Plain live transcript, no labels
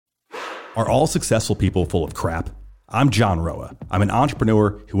Are all successful people full of crap? I'm John Roa. I'm an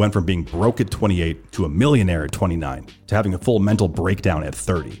entrepreneur who went from being broke at 28 to a millionaire at 29 to having a full mental breakdown at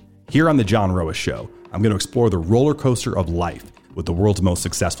 30. Here on The John Roa Show, I'm going to explore the roller coaster of life with the world's most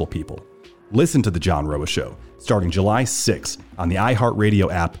successful people. Listen to The John Roa Show starting July 6th on the iHeartRadio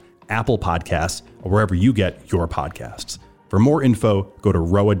app, Apple Podcasts, or wherever you get your podcasts. For more info, go to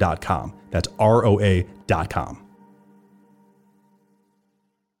roa.com. That's ROA.com.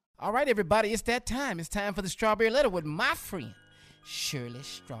 All right, everybody, it's that time. It's time for the Strawberry Letter with my friend, Shirley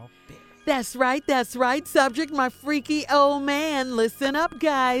Strawberry. That's right. Subject, my freaky old man. Listen up,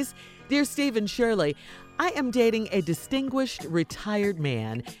 guys. Dear Steve and Shirley, I am dating a distinguished retired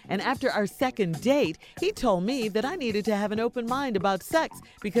man, and after our second date, he told me that I needed to have an open mind about sex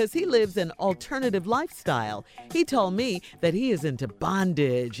because he lives an alternative lifestyle. He told me that he is into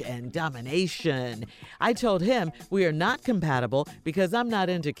bondage and domination. I told him we are not compatible because I'm not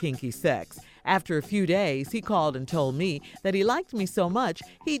into kinky sex. After a few days, he called and told me that he liked me so much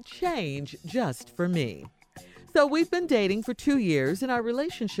he'd change just for me. So we've been dating for 2 years, and our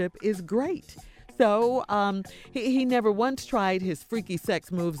relationship is great. So, he never once tried his freaky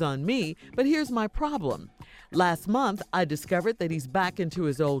sex moves on me, but here's my problem. Last month, I discovered that he's back into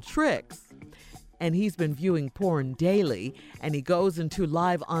his old tricks. And he's been viewing porn daily, and he goes into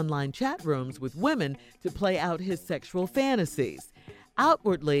live online chat rooms with women to play out his sexual fantasies.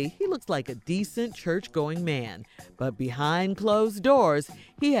 Outwardly, he looks like a decent church-going man, but behind closed doors,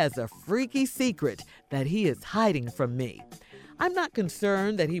 he has a freaky secret that he is hiding from me. I'm not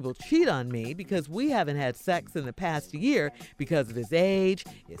concerned that he will cheat on me because we haven't had sex in the past year because of his age,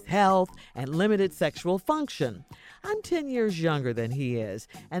 his health, and limited sexual function. I'm 10 years younger than he is,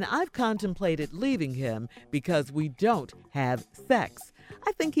 and I've contemplated leaving him because we don't have sex.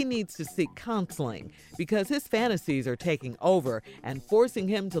 I think he needs to seek counseling because his fantasies are taking over and forcing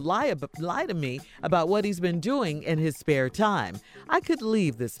him to lie to me about what he's been doing in his spare time. I could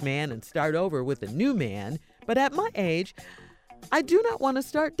leave this man and start over with a new man, but at my age, I do not want to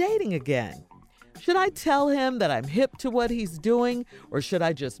start dating again. Should I tell him that I'm hip to what he's doing, or should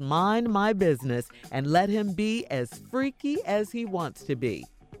I just mind my business and let him be as freaky as he wants to be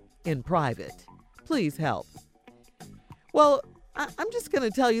in private? Please help. Well, I'm just going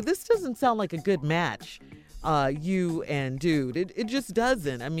to tell you, this doesn't sound like a good match, you and dude. It just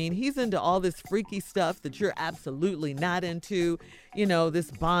doesn't. I mean, he's into all this freaky stuff that you're absolutely not into. You know,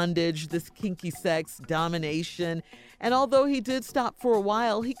 this bondage, this kinky sex, domination. And although he did stop for a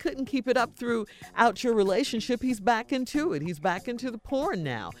while, he couldn't keep it up throughout your relationship. He's back into it. He's back into the porn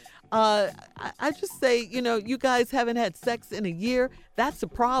now. I just say, you guys haven't had sex in a year. That's a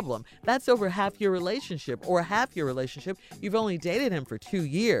problem. That's over half your relationship, or half your relationship. You've only dated him for 2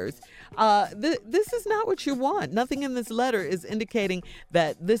 years. This is not what you want. Nothing in this letter is indicating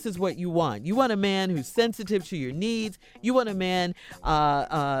that this is what you want. You want a man who's sensitive to your needs. You want a man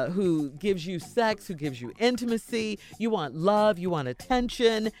who gives you sex, who gives you intimacy. You want love. You want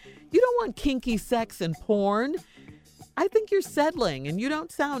attention. You don't want kinky sex and porn. I think you're settling and you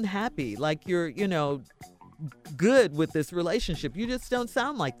don't sound happy, like you're, good with this relationship. You just don't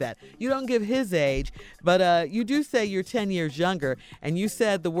sound like that. You don't give his age, but you do say you're 10 years younger, and you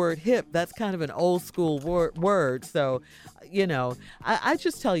said the word hip. That's kind of an old school word. So, I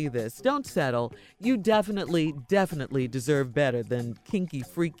just tell you this, don't settle. You definitely deserve better than kinky,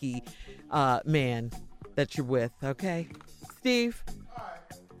 freaky man that you're with, okay? Steve?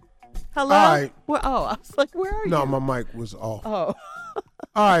 Hello? All right. Well, I was like, where are you? No, my mic was off. Oh.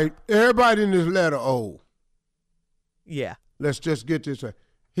 All right, everybody in this letter old. Yeah. Let's just get this right.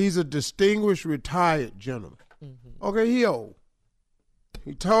 He's a distinguished retired gentleman. Mm-hmm. Okay, he old.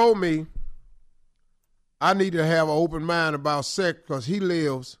 He told me I need to have an open mind about sex because he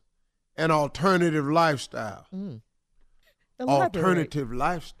lives an alternative lifestyle. Alternative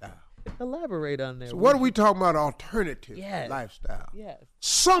lifestyle. Elaborate on that. So what are we talking about, alternative lifestyle? Yes.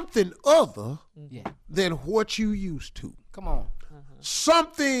 Something other than what you used to. Come on.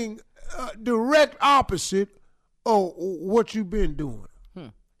 Something direct opposite of what you've been doing.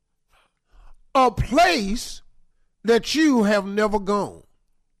 A place that you have never gone.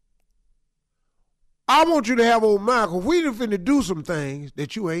 I want you to have old mind, because we done finna do some things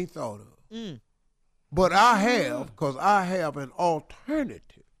that you ain't thought of. But I have, because I have an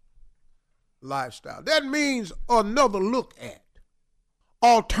alternative lifestyle. That means another look at.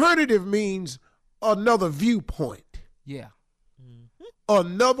 Alternative means another viewpoint. Yeah.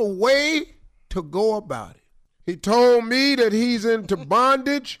 Another way to go about it. He told me that he's into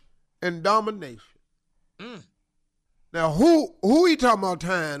bondage and domination. Now, who he talking about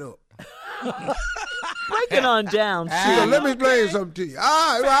tying up? Break Break it on down, So Steve. let me explain something to you.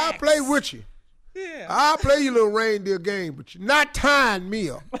 I'll play with you. Yeah. I'll play you a little reindeer game, but you're not tying me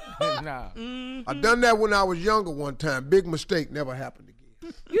up. Nah. I done that when I was younger one time. Big mistake, never happened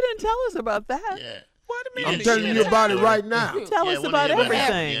again. You didn't tell us about that. Wait a minute. I'm telling you about it right now. Tell us about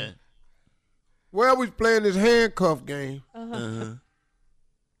everything. Yeah. Well, we was playing this handcuff game.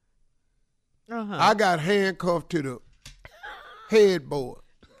 I got handcuffed to the headboard.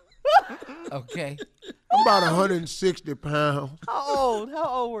 Okay. I'm about 160 pounds. How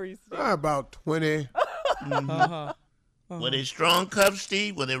old were you, Steve? I'm about 20. Were they strong cuffs,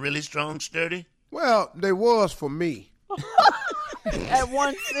 Steve? Were they really strong, sturdy? Well, they was for me. At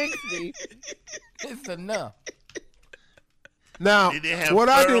 160. It's enough. Now, Did they have what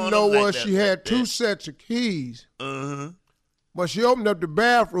I fur didn't on know them like was that, she had like two that? sets of keys. Uh-huh. But she opened up the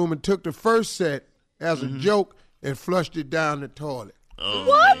bathroom and took the first set as a joke and flushed it down the toilet.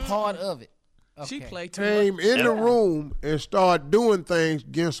 What? Part of it. She Okay. played too much. Came in the room and started doing things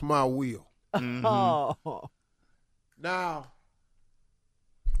against my will. Oh. Now,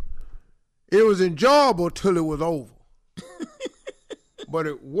 it was enjoyable till it was over. But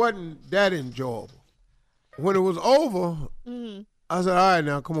it wasn't that enjoyable. When it was over, I said, all right,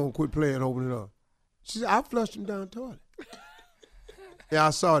 now, come on, quit playing, open it up. She said, I flushed him down the toilet. Yeah,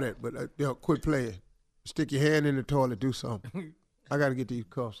 I saw that, but quit playing. Stick your hand in the toilet, do something. I got to get these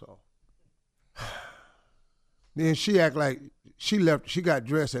cuffs off. Then she act like she left. She got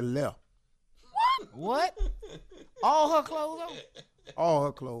dressed and left. What? All her clothes on? All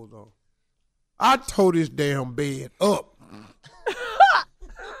her clothes on. I tore this damn bed up.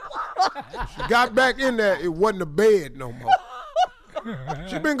 She got back in there, it wasn't a bed no more.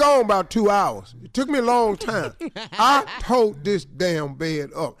 She been gone about 2 hours. It took me a long time. I tore this damn bed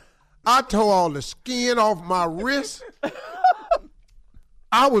up. I tore all the skin off my wrist.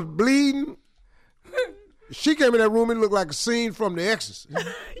 I was bleeding. She came in that room, it looked like a scene from The Exorcist.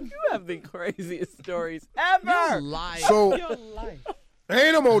 You have the craziest stories ever. Life. So, Your life.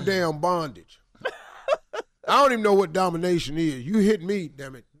 ain't no more damn bondage. I don't even know what domination is. You hit me,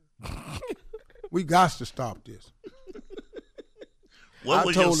 damn it. We got to stop this. What I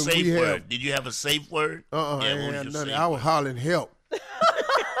was your told him safe we word? have- Did you have a safe word? I Yeah, what ain't was had your nothing. safe I was word? hollering help.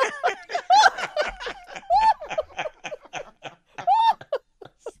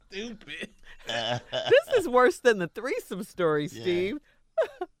 Stupid. This is worse than the threesome story, Steve.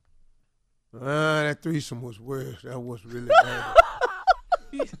 That threesome was worse. That was really bad.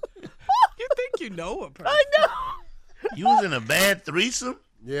 You think you know a person. I know. You was in a bad threesome?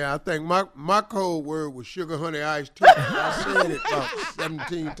 Yeah, I think my code word was sugar honey iced tea. I said it about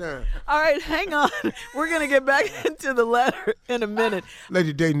 17 times. All right, hang on. We're going to get back into the letter in a minute.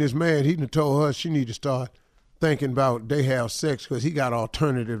 Lady dating this man, he done told her she need to start thinking about they have sex because he got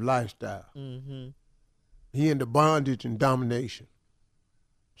alternative lifestyle. Mm-hmm. He into bondage and domination.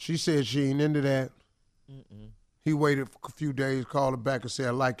 She said she ain't into that. Mm-mm. He waited for a few days, called her back and said,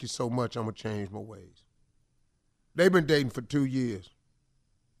 I like you so much, I'm going to change my ways. They've been dating for 2 years.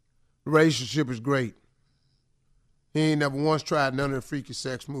 The relationship is great. He ain't never once tried none of the freaky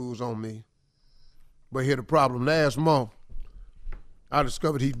sex moves on me. But here the problem. Last month, I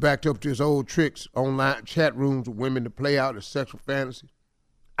discovered he's backed up to his old tricks, online chat rooms with women to play out his sexual fantasies.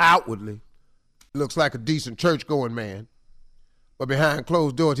 Outwardly, looks like a decent church-going man. But behind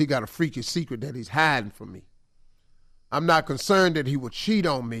closed doors, he got a freaky secret that he's hiding from me. I'm not concerned that he would cheat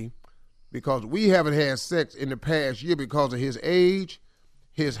on me because we haven't had sex in the past year because of his age,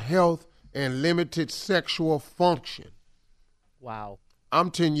 his health, and limited sexual function. Wow. I'm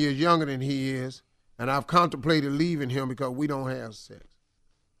 10 years younger than he is, and I've contemplated leaving him because we don't have sex.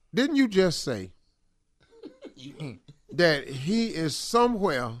 Didn't you just say that he is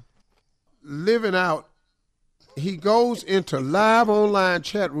somewhere living out? He goes into live online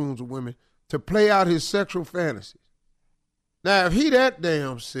chat rooms with women to play out his sexual fantasies. Now, if he that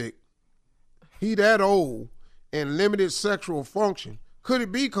damn sick, he that old, and limited sexual function, could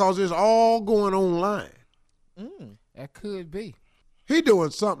it be because it's all going online? That could be. He doing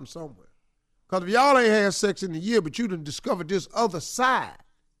something somewhere. Because if y'all ain't had sex in a year, but you done discovered this other side,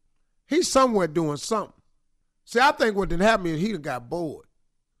 he's somewhere doing something. See, I think what done happened is he done got bored.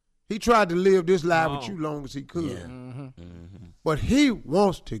 He tried to live this life with you long as he could. Yeah. Mm-hmm. But he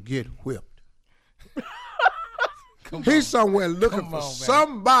wants to get whipped. He's somewhere looking for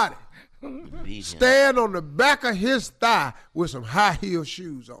somebody stand on the back of his thigh with some high heel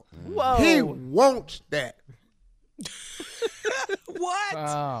shoes on. Whoa. He wants that. What?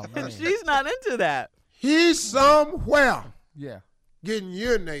 Oh, man. She's not into that. He's somewhere Yeah. getting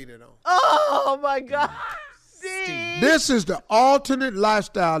urinated on. Oh, my God. This is the alternate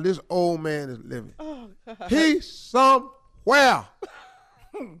lifestyle this old man is living. He's somewhere.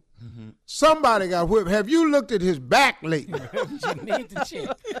 Somebody got whipped. Have you looked at his back lately? You need to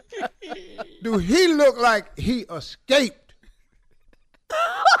check. Do he look like he escaped?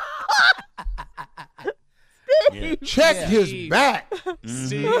 Yeah. Check his back.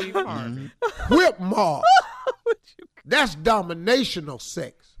 Steve Harvey. Whip mark. That's dominational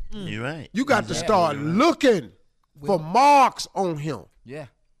sex. You're right. You got to start looking for marks on him. Yeah.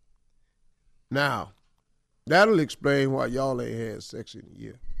 Now, that'll explain why y'all ain't had sex in a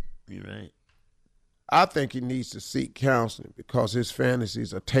year. You're right. I think he needs to seek counseling because his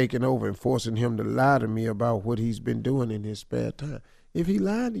fantasies are taking over and forcing him to lie to me about what he's been doing in his spare time. If he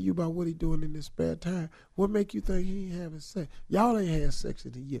lying to you about what he doing in his spare time, what make you think he ain't having sex? Y'all ain't had sex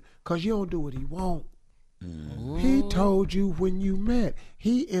in a year because you don't do what he want. He told you when you met,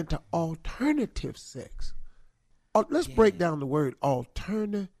 he into alternative sex. Let's break down the word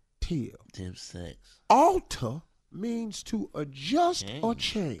alternative. Tip sex. Alter means to adjust or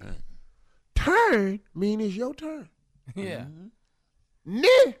change. Right. Turn means it's your turn. Yeah.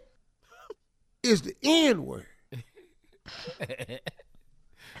 Ne is the N word.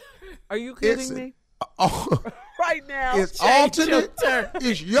 Are you kidding me? It's Right now. alternate.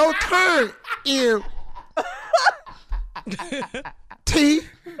 It's your turn in T.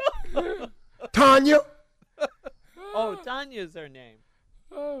 Tanya. Oh, Tanya's her name.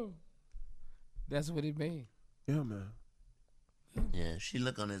 Oh. That's what it means. Yeah, man. Yeah, she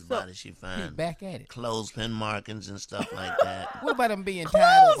look on his body, she He's find back at it. clothespin markings and stuff like that. What about him being tied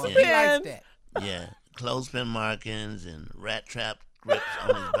up? He Clothespin. likes that. Yeah, clothespin markings and rat trap grips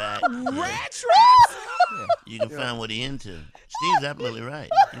on his back. Rat traps? Yeah. You can find what he into. Steve's absolutely right.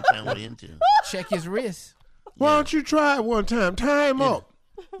 You can find what he into. Check his wrist. Why don't you try it one time? Tie him up.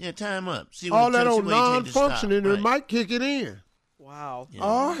 Yeah, tie him up. See what All he that takes, old see what he take to stop. non-functioning, it Right. might kick it in. Wow. Yeah.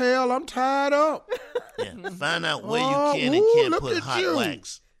 Oh, hell, I'm tied up. Yeah. Find out where Oh, you can and ooh, can't look put at hot you.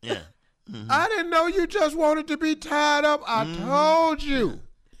 wax. Yeah. I didn't know you just wanted to be tied up. I told you.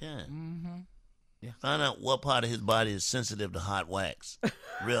 Yeah. Yeah. Find out what part of his body is sensitive to hot wax.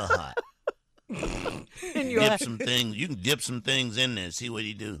 Real hot. And you're Dip like, some things. You can dip some things in there and see what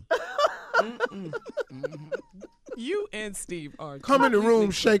he do. You and Steve are Come in the room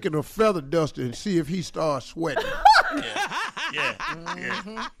completely- shaking a feather duster and see if he starts sweating.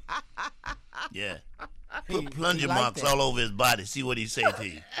 Yeah. Yeah. Put He plunger like marks that. all over his body. See what he say to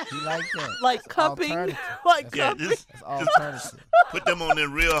you. He like that. like That's cupping. alternative. Like Yeah, cupping. just That's alternative. put them on there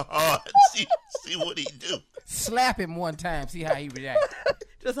real hard. See what he do. Slap him one time. See how he reacts.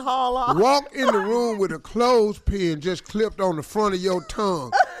 Just haul off. Walk in the room with a clothespin just clipped on the front of your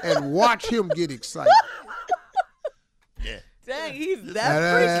tongue and watch him get excited. Yeah. Dang, he's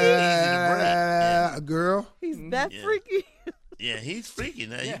that freaky. Girl. He's that Yeah. freaky. Yeah, he's freaky.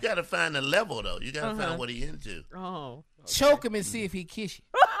 Now Yeah. you gotta find a level though. You gotta find what he into. Oh. Choke him and see if he kiss you.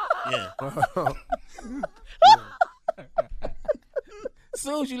 Yeah. As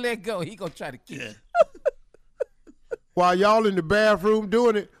soon as you let go, he gonna try to kiss Yeah. you. While y'all in the bathroom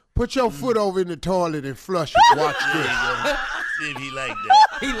doing it, put your foot over in the toilet and flush it. Watch There this. you go. See if he like that.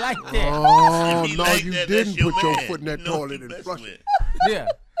 He like that. Oh, If he no, like you that, didn't that's put your man. foot in that You know toilet he and mess flush with. it. Yeah.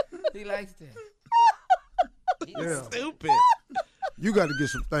 He likes that. Yeah. Stupid. You got to get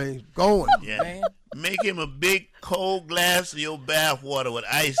some things going. Yeah. Man. Make him a big cold glass of your bath water with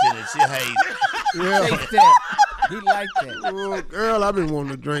ice in it. See how he. Yeah. Taste that. He like that. Oh, girl, I've been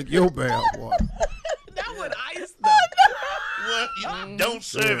wanting to drink your bath water. That would ice though. Well, you don't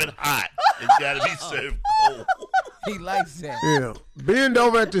serve it hot. It's got to be served cold. He likes that. Yeah. Bend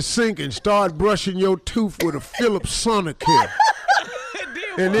over at the sink and start brushing your tooth with a Philips Sonicare.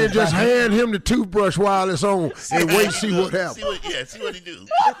 And then just hand him the toothbrush while it's on and wait see what happens. See what he do.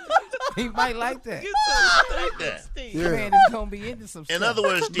 He might like that. Like that. Yeah. Man is gonna be into some In stuff. other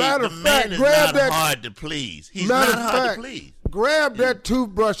words, Steve, Matter the of man fact, is grab not that- hard to please. He's Matter not of hard fact, to please. grab that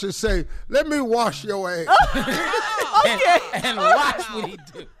toothbrush and say, let me wash your ass. and watch what he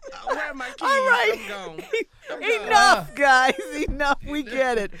do. Where are my keys? All right. I'm gone. Enough, guys. Enough. We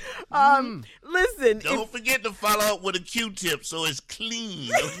get it. Listen. Don't forget to follow up with a Q-tip so it's clean.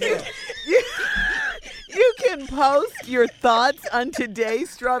 Okay? You can post your thoughts on today's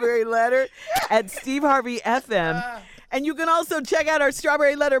Strawberry Letter at Steve Harvey FM. And you can also check out our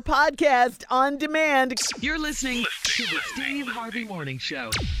Strawberry Letter podcast on demand. You're listening to the Steve Harvey Morning Show.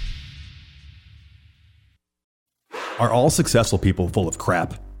 Are all successful people full of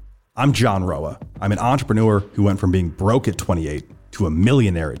crap? I'm John Roa. I'm an entrepreneur who went from being broke at 28 to a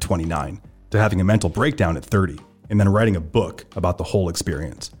millionaire at 29 to having a mental breakdown at 30 and then writing a book about the whole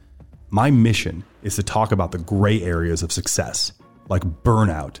experience. My mission is to talk about the gray areas of success, like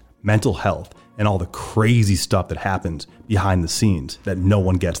burnout, mental health, and all the crazy stuff that happens behind the scenes that no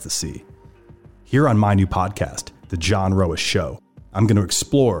one gets to see. Here on my new podcast, The John Roa Show, I'm going to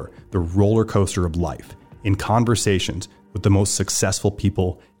explore the roller coaster of life in conversations with the most successful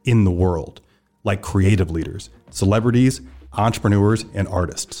people in the world, like creative leaders, celebrities, entrepreneurs, and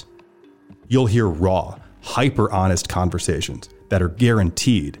artists. You'll hear raw, hyper-honest conversations that are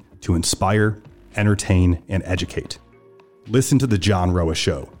guaranteed to inspire, entertain, and educate. Listen to The John Roa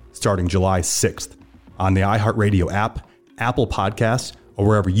Show starting July 6th on the iHeartRadio app, Apple Podcasts, or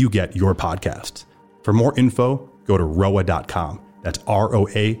wherever you get your podcasts. For more info, go to roa.com. That's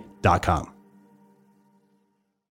ROA.com.